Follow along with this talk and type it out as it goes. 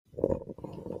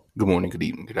Good morning, good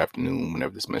evening, good afternoon,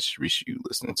 whenever this message reaches you,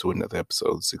 listening to another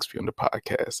episode of 6 Feet Under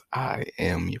Podcast. I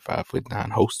am your 5'9"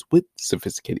 host with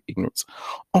sophisticated ignorance,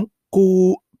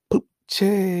 Uncle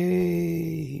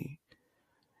Poochie.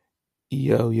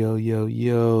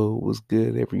 Yo, what's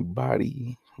good,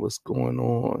 everybody? What's going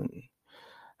on?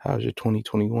 How's your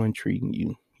 2021 treating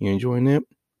you? You enjoying it?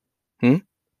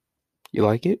 You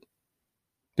like it?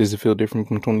 Does it feel different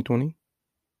from 2020?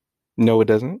 No, it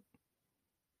doesn't.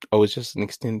 Oh, it's just an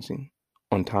extension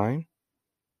on time?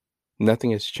 Nothing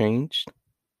has changed?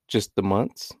 Just the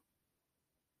months?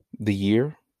 The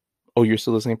year? Oh, you're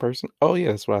still the same person? Oh, yeah,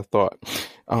 that's what I thought.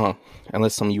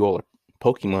 Unless some of you all are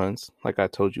Pokemons, like I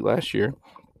told you last year,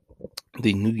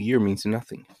 the new year means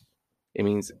nothing. It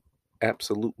means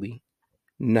absolutely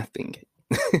nothing.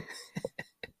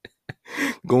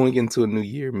 Going into a new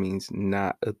year means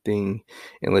not a thing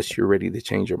unless you're ready to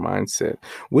change your mindset.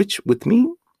 Which, with me,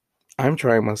 I'm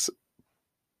trying my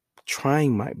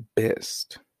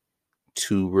best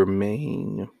to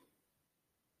remain.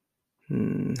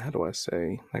 How do I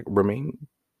say? Like remain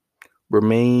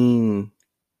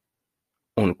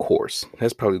on course.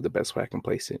 That's probably the best way I can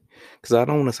place it. Because I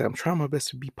don't want to say I'm trying my best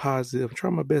to be positive. I'm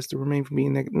trying my best to remain from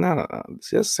being negative. No.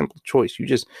 See, that's a simple choice. You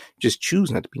just choose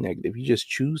not to be negative. You just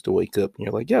choose to wake up and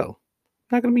you're like, yo,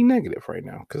 I'm not going to be negative right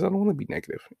now because I don't want to be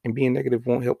negative. And being negative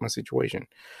won't help my situation.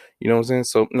 You know what I'm saying?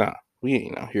 So, we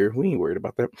ain't out here. We ain't worried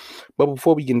about that. But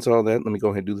before we get into all that, let me go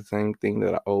ahead and do the same thing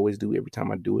that I always do every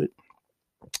time I do it.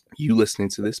 You listening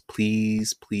to this,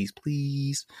 please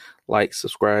like,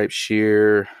 subscribe,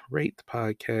 share, rate the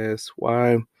podcast.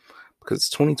 Why? Because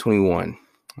it's 2021.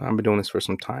 I've been doing this for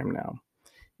some time now.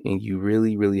 And you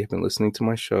really have been listening to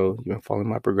my show. You've been following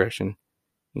my progression.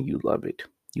 And you love it.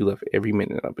 You love every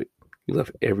minute of it. You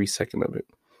love every second of it.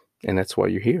 And that's why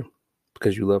you're here.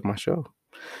 Because you love my show.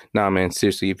 Nah, man,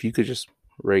 seriously, if you could just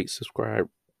rate, subscribe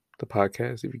the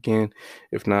podcast if you can.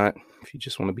 If not, if you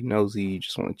just want to be nosy, you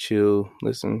just want to chill,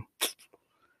 listen,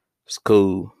 it's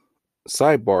cool.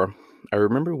 Sidebar, I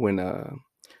remember when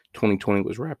 2020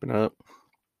 was wrapping up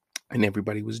and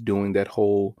everybody was doing that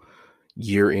whole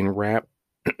year-end wrap,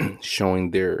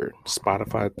 showing their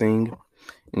Spotify thing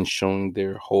and showing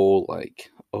their whole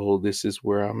like, oh, this is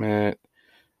where I'm at,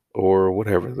 or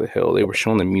whatever the hell. They were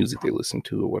showing the music they listened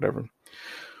to or whatever.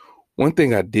 One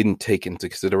thing I didn't take into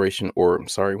consideration,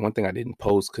 one thing I didn't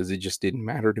post because it just didn't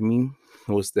matter to me,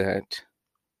 was that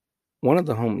one of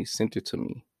the homies sent it to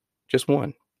me. Just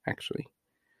one, actually.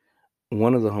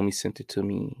 One of the homies sent it to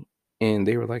me, and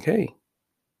they were like, hey,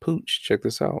 Pooch, check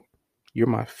this out. You're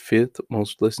my 5th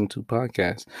most listened to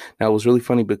podcast. Now, it was really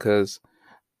funny because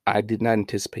I did not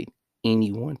anticipate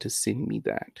anyone to send me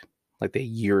that, like that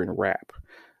year in rap.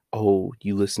 Oh,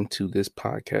 you listen to this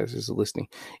podcast is listening.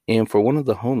 And for one of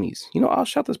the homies, I'll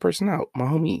shout this person out. My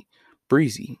homie,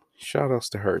 Breezy. Shout outs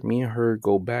to her. Me and her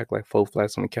go back like 4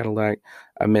 flats on a Cadillac.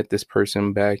 I met this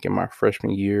person back in my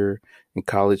freshman year in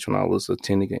college when I was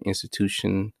attending an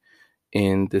institution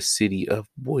in the city of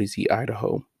Boise,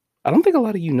 Idaho. I don't think a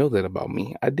lot of you know that about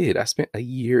me. I did. I spent a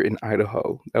year in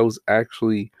Idaho. That was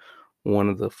actually one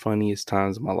of the funniest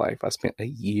times of my life. I spent a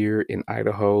year in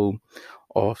Idaho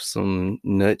off some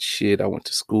nut shit. I went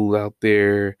to school out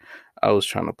there. I was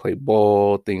trying to play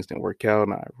ball. Things didn't work out,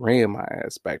 and I ran my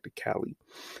ass back to Cali.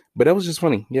 But that was just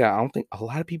funny. Yeah, I don't think a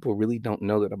lot of people really don't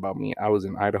know that about me. I was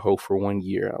in Idaho for 1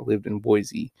 year. I lived in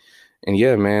Boise. And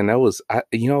yeah, man, that was,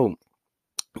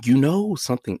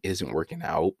 something isn't working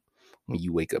out when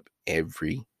you wake up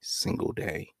every single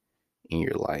day and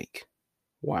you're like,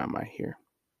 why am I here?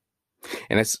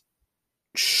 And that's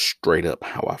straight up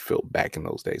how I felt back in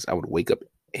those days. I would wake up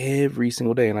every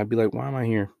single day and I'd be like, why am I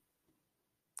here?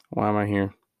 Why am I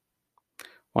here?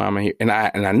 Why am I here? And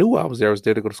I knew I was there. I was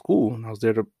there to go to school, and I was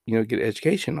there to, get an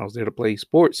education. I was there to play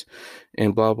sports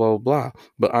and blah, blah, blah.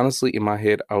 But honestly, in my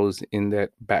head, I was in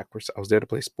that backwards. I was there to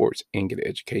play sports and get an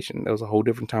education. That was a whole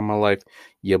different time in my life.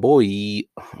 Yeah, boy,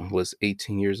 was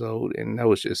 18 years old. And that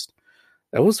was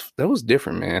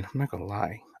different, man. I'm not going to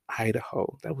lie.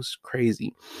 Idaho, that was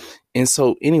crazy. And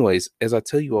so anyways, as I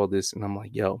tell you all this, and I'm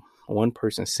like, yo, one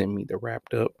person sent me the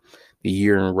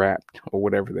year in wrapped, or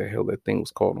whatever the hell that thing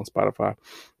was called on Spotify,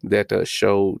 that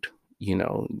showed,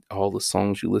 all the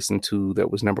songs you listened to that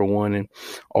was number one, and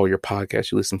all your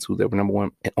podcasts you listened to that were number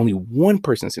one. And only one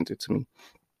person sent it to me.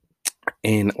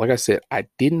 And like I said, I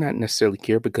did not necessarily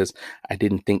care because I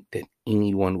didn't think that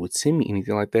anyone would send me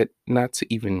anything like that. Not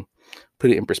to even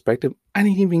put it in perspective, I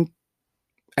didn't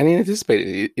anticipate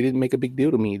it. It didn't make a big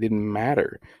deal to me. It didn't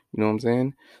matter. You know what I'm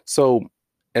saying? So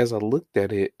as I looked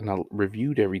at it and I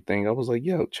reviewed everything, I was like,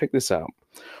 yo, check this out.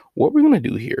 What we're going to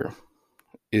do here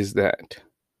is that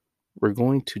We're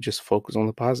going to just focus on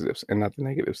the positives and not the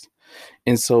negatives.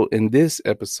 And so in this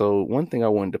episode, one thing I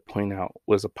wanted to point out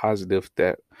was a positive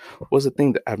that was a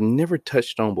thing that I've never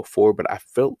touched on before, but I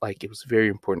felt like it was very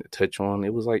important to touch on.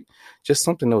 It was like just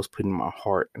something that was put in my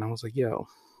heart. And I was like, yo,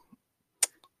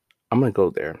 I'm going to go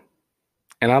there.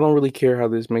 And I don't really care how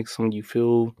this makes some of you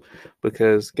feel,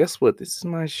 because guess what? This is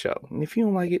my show. And if you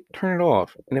don't like it, turn it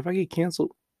off. And if I get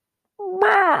canceled,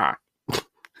 rah!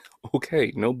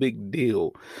 Okay, no big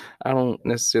deal. I don't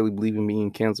necessarily believe in being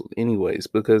canceled anyways,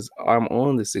 because I'm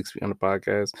on the 6 Feet Under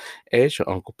podcast as your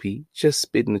Uncle P, just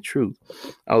spitting the truth.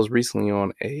 I was recently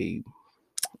on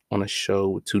a show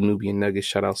with two Nubian Nuggets.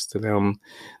 Shout outs to them.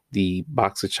 The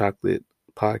Box of Chocolate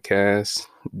podcast.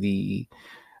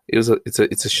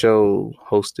 It's a show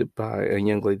hosted by a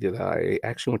young lady that I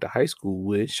actually went to high school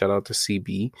with. Shout out to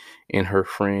CB and her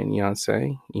friend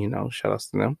Yonsei. Shout outs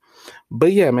to them.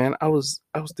 But yeah, man, I was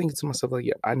thinking to myself, like,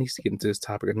 yeah, I need to get into this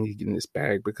topic. I need to get in this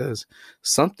bag, because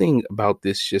something about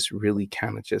this just really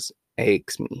kind of just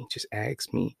asks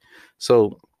me.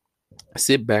 So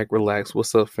sit back, relax.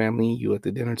 What's up, family? You at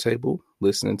the dinner table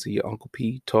listening to your Uncle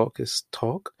P talk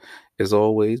as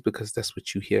always, because that's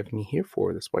what you have me here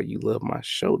for. That's why you love my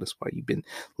show. That's why you've been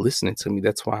listening to me.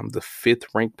 That's why I'm the 5th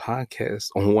ranked podcast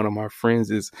on one of my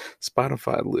friends'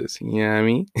 Spotify list. You know what I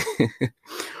mean?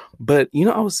 But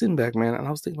I was sitting back, man, and I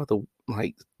was thinking about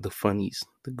the funnies,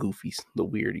 the goofies, the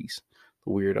weirdies,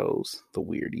 the weirdos, the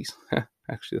weirdies.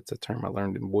 Actually, that's a term I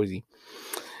learned in Boise.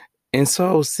 And so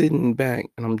I was sitting back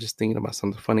and I'm just thinking about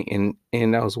something funny,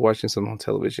 and I was watching something on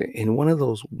television, and one of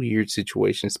those weird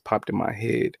situations popped in my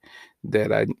head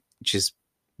that I just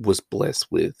was blessed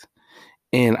with.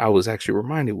 And I was actually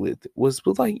reminded was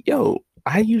like, yo,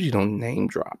 I usually don't name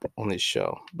drop on this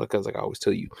show, because like I always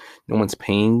tell you, no one's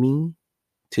paying me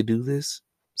to do this.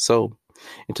 So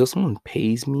until someone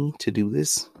pays me to do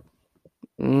this,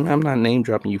 I'm not name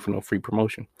dropping you for no free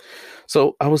promotion.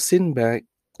 So I was sitting back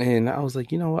and I was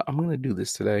like, you know what? I'm going to do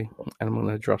this today, and I'm going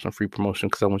to drop some free promotion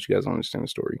because I want you guys to understand the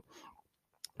story.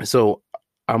 So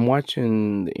I'm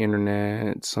watching the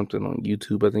internet, something on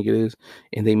YouTube, I think it is,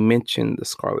 and they mentioned the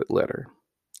Scarlet Letter.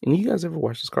 And you guys ever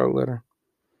watched the Scarlet Letter?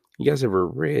 You guys ever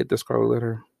read the Scarlet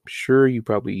Letter? Sure, you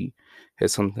probably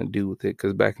had something to do with it,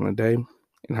 because back in the day,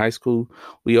 in high school,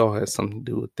 we all had something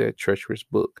to do with that treacherous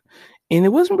book. And it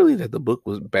wasn't really that the book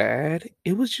was bad.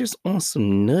 It was just on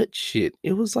some nut shit.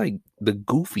 It was like the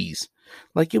goofies.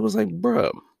 Like, it was like,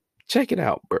 bruh, check it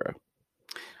out, bruh.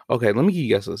 Okay, let me give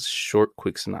you guys a short,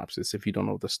 quick synopsis if you don't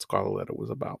know what the Scarlet Letter was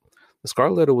about. The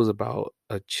Scarlet Letter was about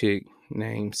a chick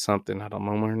named something. I don't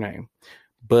know her name.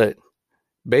 But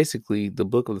basically, the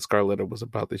book of the Scarlet Letter was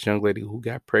about this young lady who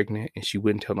got pregnant, and she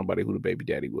wouldn't tell nobody who the baby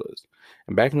daddy was.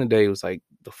 And back in the day, it was like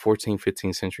the 14th,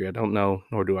 15th century. I don't know,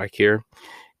 nor do I care.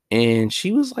 And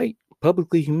she was like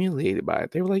publicly humiliated by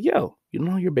it. They were like, yo, you don't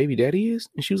know who your baby daddy is?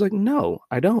 And she was like, no,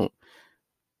 I don't.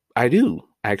 I do,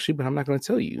 actually, but I'm not going to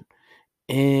tell you.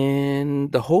 And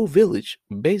the whole village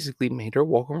basically made her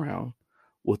walk around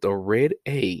with a red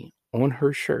A on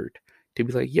her shirt to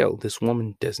be like, yo, this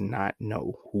woman does not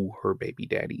know who her baby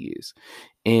daddy is.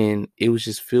 And it was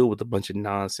just filled with a bunch of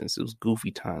nonsense. It was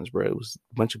goofy times, bro. It was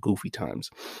a bunch of goofy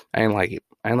times. I didn't like it.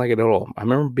 I didn't like it at all. I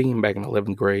remember being back in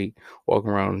 11th grade, walking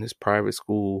around in this private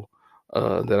school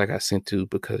that I got sent to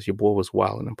because your boy was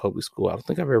wilding in public school. I don't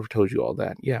think I've ever told you all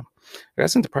that. Yeah. I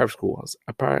got sent to private school.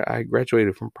 I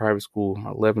graduated from private school my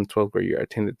 11th, 12th grade year. I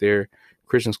attended there,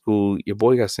 Christian school. Your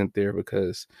boy got sent there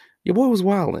because your boy was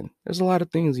wilding. There's a lot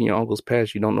of things in your uncle's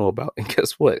past you don't know about. And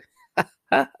guess what?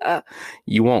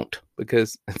 You won't,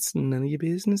 because it's none of your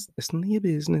business. It's none of your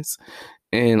business.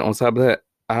 And on top of that,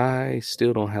 I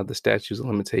still don't have the statutes of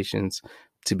limitations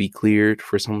to be cleared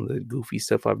for some of the goofy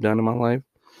stuff I've done in my life.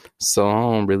 So I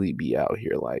don't really be out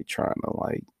here like trying to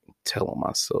like tell on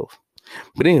myself.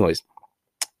 But anyways,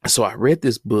 so I read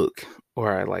this book,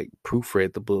 or I like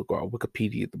proofread the book, or I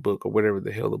Wikipedia the book, or whatever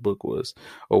the hell the book was,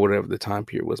 or whatever the time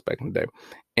period was back in the day.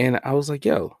 And I was like,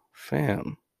 yo,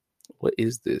 fam, what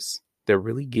is this? They're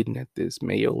really getting at this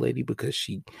Mayo lady because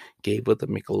she gave up the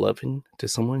McLovin to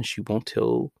someone. She won't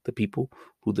tell the people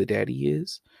who the daddy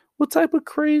is. What type of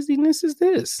craziness is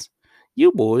this?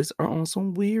 You boys are on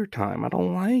some weird time. I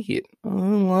don't like it. I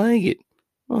don't like it.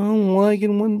 I don't like it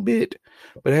one bit.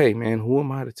 But hey, man, who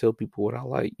am I to tell people what I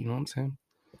like? You know what I'm saying?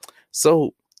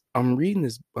 So I'm reading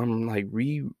this. I'm like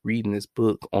rereading this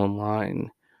book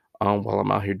online while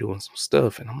I'm out here doing some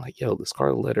stuff, and I'm like, yo, the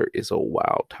Scarlet Letter is a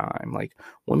wild time. Like,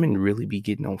 women really be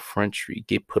getting on Front Street,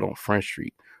 get put on Front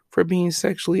Street for being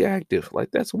sexually active.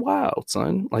 Like, that's wild,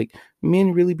 son. Like,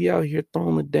 men really be out here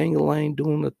throwing the dangling,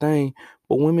 doing the thing,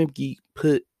 but women get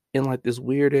put in like this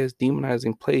weird ass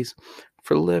demonizing place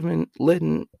for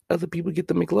letting other people get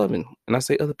the McLovin. And I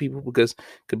say other people because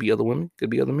could be other women, could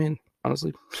be other men.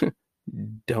 Honestly,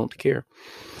 don't care.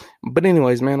 But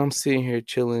anyways, man, I'm sitting here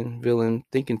chilling, villain,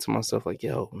 thinking to myself like,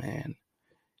 yo, man,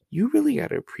 you really got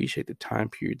to appreciate the time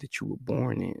period that you were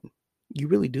born in. You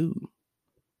really do.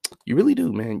 You really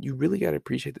do, man. You really got to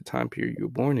appreciate the time period you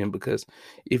were born in, because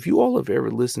if you all have ever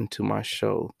listened to my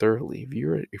show thoroughly, if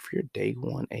you're a day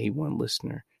one A1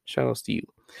 listener, shout outs to you.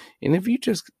 And if you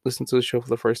just listen to the show for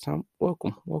the first time,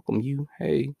 welcome you.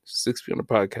 Hey, 6 feet on the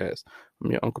podcast.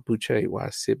 I'm your Uncle Poochie, where I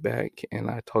sit back and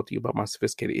I talk to you about my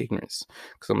sophisticated ignorance,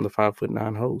 because I'm the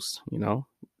 5'9" host.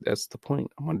 That's the point.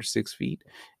 I'm under 6 feet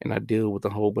and I deal with a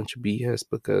whole bunch of BS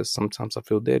because sometimes I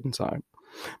feel dead inside.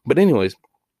 But anyways,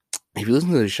 if you listen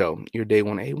to the show, your day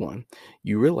one A1,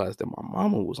 you realize that my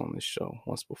mama was on this show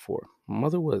once before. My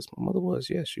mother was.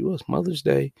 Yes, she was. Mother's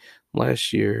Day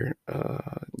last year.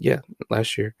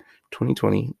 Last year,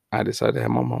 2020, I decided to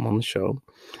have my mom on the show.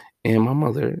 And my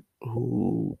mother,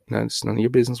 who, it's none of your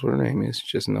business what her name is,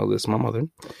 just know this, my mother.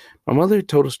 My mother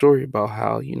told a story about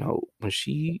how, when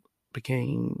she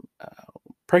became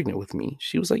pregnant with me,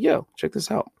 she was like, yo, check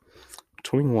this out.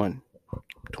 21.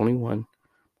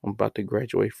 I'm about to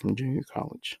graduate from junior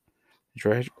college.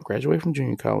 Graduate from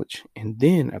junior college. And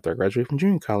then after I graduate from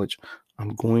junior college, I'm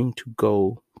going to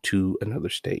go to another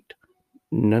state.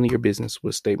 None of your business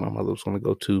what state my mother was going to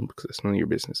go to, because it's none of your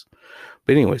business.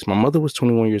 But anyways, my mother was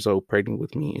 21 years old, pregnant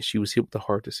with me, and she was hit with a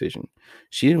hard decision.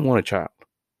 She didn't want a child.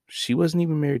 She wasn't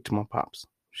even married to my pops.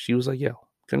 She was like, yo, I'm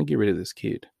going to get rid of this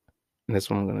kid. And that's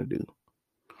what I'm going to do.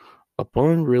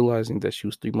 Upon realizing that she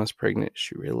was 3 months pregnant,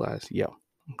 she realized, yo,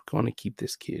 I'm going to keep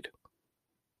this kid.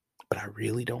 But I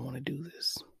really don't want to do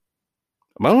this.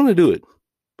 I don't want to do it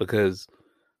because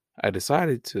I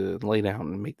decided to lay down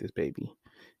and make this baby.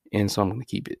 And so I'm going to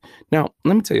keep it. Now,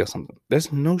 let me tell you something.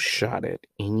 There's no shot at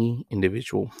any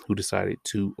individual who decided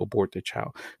to abort their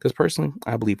child. Because personally,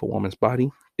 I believe a woman's body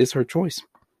is her choice.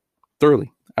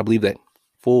 Thoroughly. I believe that.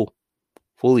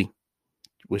 Fully.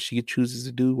 What she chooses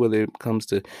to do, whether it comes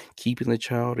to keeping the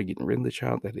child or getting rid of the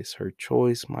child, that is her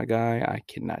choice, my guy. I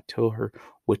cannot tell her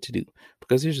what to do.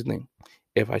 Because here's the thing.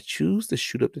 If I choose to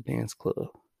shoot up the dance club,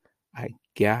 I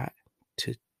got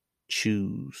to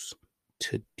choose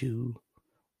to do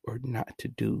or not to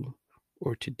do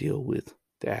or to deal with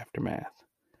the aftermath.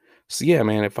 So yeah,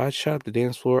 man, if I shot up the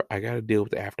dance floor, I got to deal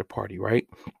with the after party, right?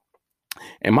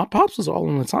 And my pops was all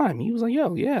in the time. He was like,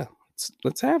 yo, yeah,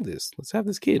 let's have this. Let's have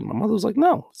this kid. My mother was like,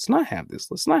 no, let's not have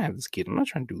this. Let's not have this kid. I'm not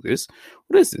trying to do this.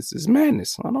 What is this? This is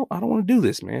madness. I don't want to do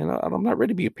this, man. I'm not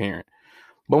ready to be a parent.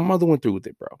 But my mother went through with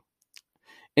it, bro.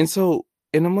 And so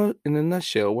in a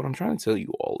nutshell, what I'm trying to tell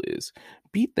you all is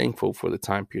be thankful for the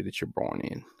time period that you're born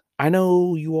in. I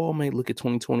know you all may look at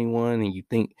 2021 and you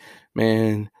think,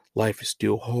 man, life is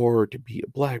still hard to be a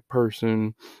black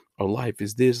person, or life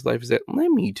is this, life is that. Let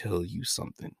me tell you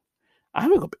something. I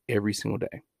wake up every single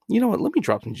day. You know what? Let me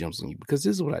drop some gems on you, because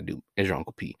this is what I do as your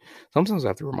Uncle P. Sometimes I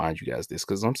have to remind you guys this,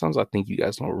 because sometimes I think you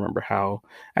guys don't remember how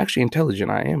actually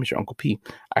intelligent I am as your Uncle P.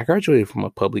 I graduated from a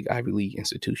public Ivy League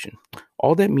institution.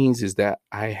 All that means is that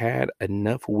I had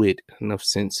enough wit, enough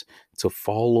sense to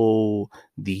follow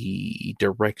the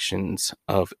directions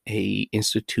of a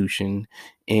institution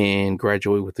and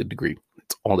graduate with a degree.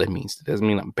 That's all that means. It doesn't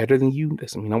mean I'm better than you. It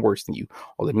doesn't mean I'm worse than you.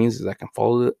 All that means is I can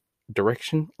follow the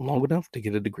direction long enough to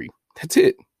get a degree. That's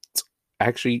it. It's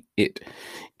actually it.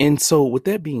 And so with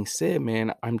that being said,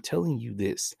 man, I'm telling you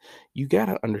this. You got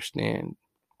to understand,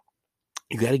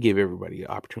 you got to give everybody an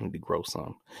opportunity to grow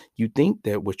some. You think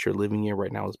that what you're living in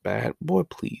right now is bad? Boy,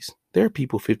 please. There are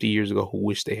people 50 years ago who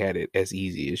wish they had it as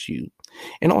easy as you.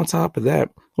 And on top of that,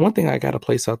 one thing I got to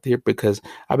place out there, because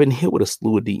I've been hit with a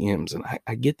slew of DMs, and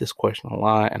I get this question a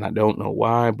lot, and I don't know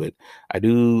why, but I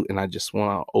do. And I just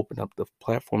want to open up the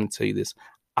platform and tell you this.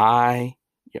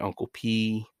 Your Uncle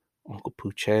P, Uncle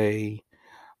Poochie,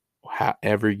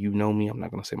 however you know me, I'm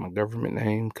not going to say my government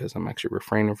name because I'm actually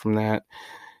refraining from that.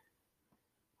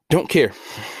 Don't care.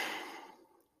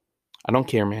 I don't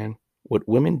care, man. What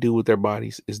women do with their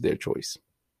bodies is their choice.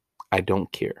 I don't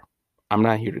care. I'm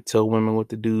not here to tell women what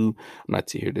to do. I'm not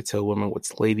here to tell women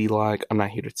what's ladylike. I'm not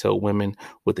here to tell women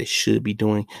what they should be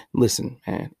doing. Listen,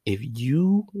 man, if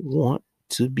you want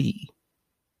to be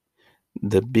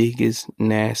the biggest,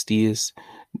 nastiest,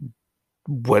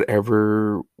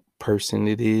 whatever person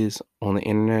it is on the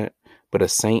internet, but a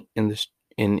saint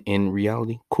in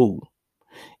reality, cool.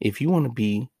 If you want to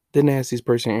be the nastiest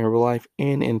person in real life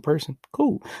and in person,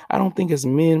 cool. I don't think as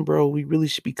men, bro, we really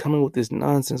should be coming with this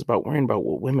nonsense about worrying about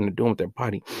what women are doing with their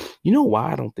body. You know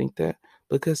why I don't think that?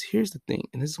 Because here's the thing,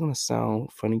 and this is going to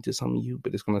sound funny to some of you,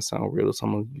 but it's going to sound real to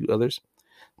some of you others.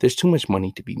 There's too much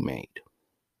money to be made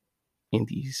in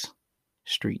these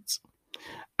streets.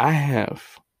 I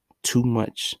have too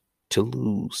much to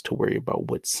lose to worry about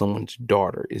what someone's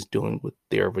daughter is doing with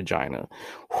their vagina.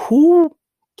 Who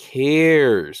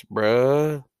cares,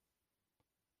 bruh?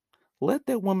 Let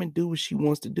that woman do what she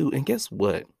wants to do. And guess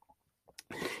what?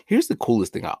 Here's the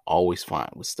coolest thing I always find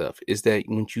with stuff is that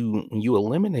when you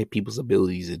eliminate people's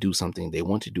abilities to do something, they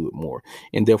want to do it more,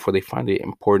 and therefore they find it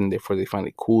important. Therefore they find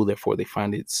it cool. Therefore they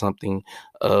find it something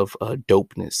of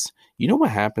dopeness. You know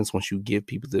what happens once you give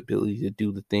people the ability to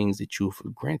do the things that you've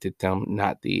granted them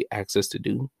not the access to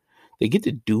do? They get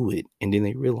to do it, and then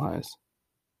they realize,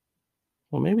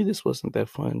 well, maybe this wasn't that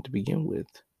fun to begin with.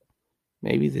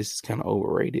 Maybe this is kind of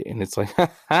overrated, and it's like, ha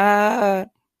ha.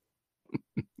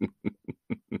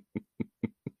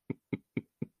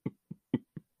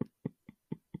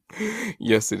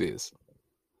 Yes, it is.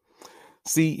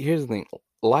 See, here's the thing.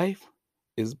 Life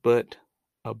is but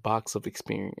a box of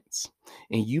experience.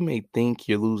 And you may think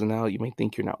you're losing out. You may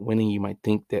think you're not winning. You might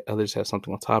think that others have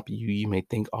something on top of you. You may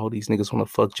think all these niggas want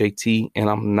to fuck JT. And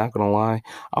I'm not going to lie.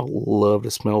 I would love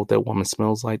to smell what that woman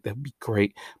smells like. That'd be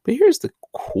great. But here's the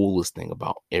coolest thing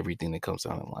about everything that comes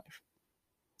out in life.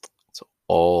 It's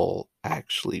all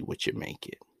actually what you make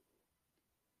it.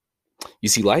 You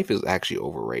see, life is actually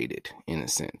overrated in a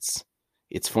sense.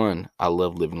 It's fun. I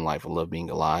love living life. I love being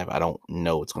alive. I don't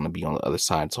know what's going to be on the other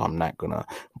side, so I'm not going to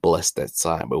bless that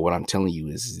side. But what I'm telling you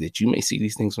is that you may see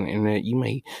these things on the internet. You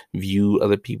may view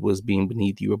other people as being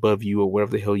beneath you, above you, or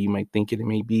whatever the hell you might think it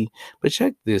may be. But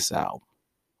check this out.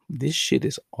 This shit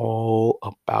is all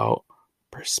about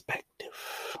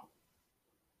perspective.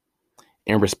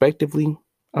 And respectively,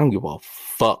 I don't give a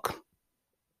fuck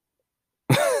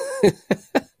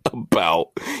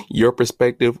about your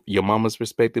perspective, your mama's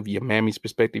perspective, your mammy's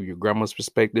perspective, your grandma's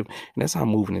perspective. And that's how I'm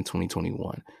moving in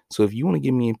 2021. So if you want to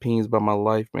give me opinions about my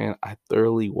life, man, I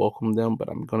thoroughly welcome them. But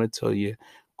I'm going to tell you,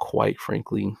 quite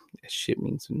frankly, that shit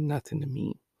means nothing to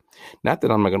me. Not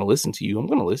that I'm not going to listen to you. I'm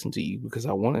going to listen to you because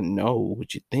I want to know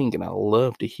what you think. And I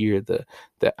love to hear the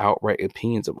outright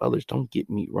opinions of others. Don't get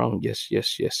me wrong. Yes,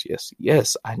 yes, yes, yes,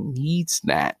 yes. I needs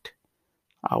that.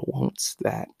 I wants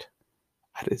that.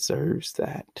 I deserves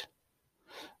that.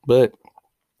 But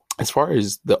as far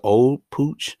as the old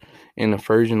pooch and the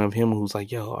version of him who's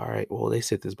like, yo, all right, well, they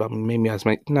said this about me. Maybe I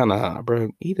smack. No, bro,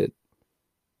 eat it.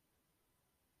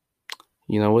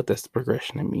 You know what? That's the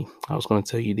progression in me. I was going to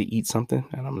tell you to eat something,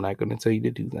 and I'm not going to tell you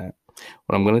to do that.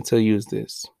 What I'm going to tell you is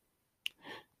this.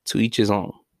 To each his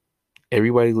own.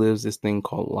 Everybody lives this thing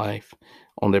called life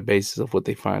on their basis of what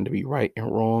they find to be right and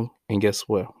wrong. And guess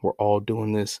what? We're all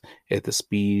doing this at the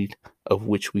speed of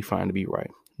which we find to be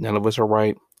right. None of us are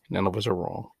right. None of us are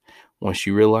wrong. Once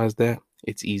you realize that,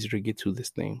 it's easier to get to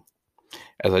this thing.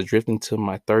 As I drift into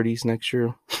my 30s next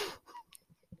year,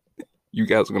 you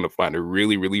guys are going to find it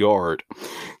really, really hard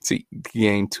to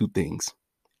gain two things.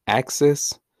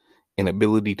 Access and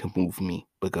ability to move me,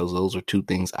 because those are two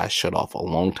things I shut off a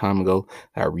long time ago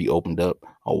that I reopened up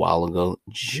a while ago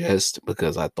just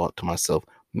because I thought to myself,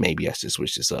 maybe I should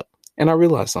switch this up. And I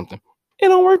realized something. It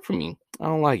don't work for me. I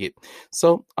don't like it.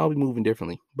 So I'll be moving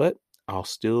differently, but I'll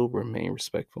still remain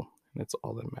respectful. That's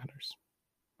all that matters.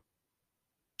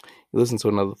 You listen to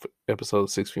another episode of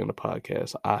 6 Feet on the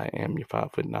Podcast. I am your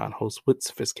 5'9" host with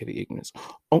sophisticated ignorance,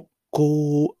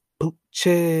 Uncle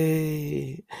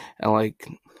Poochie. And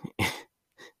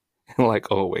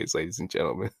like always, ladies and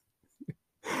gentlemen,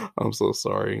 I'm so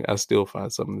sorry. I still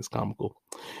find some of this comical.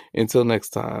 Until next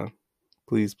time,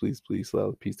 please, please, please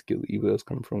allow the peace to kill the evil that's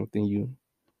coming from within you.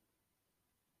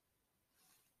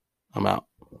 I'm out.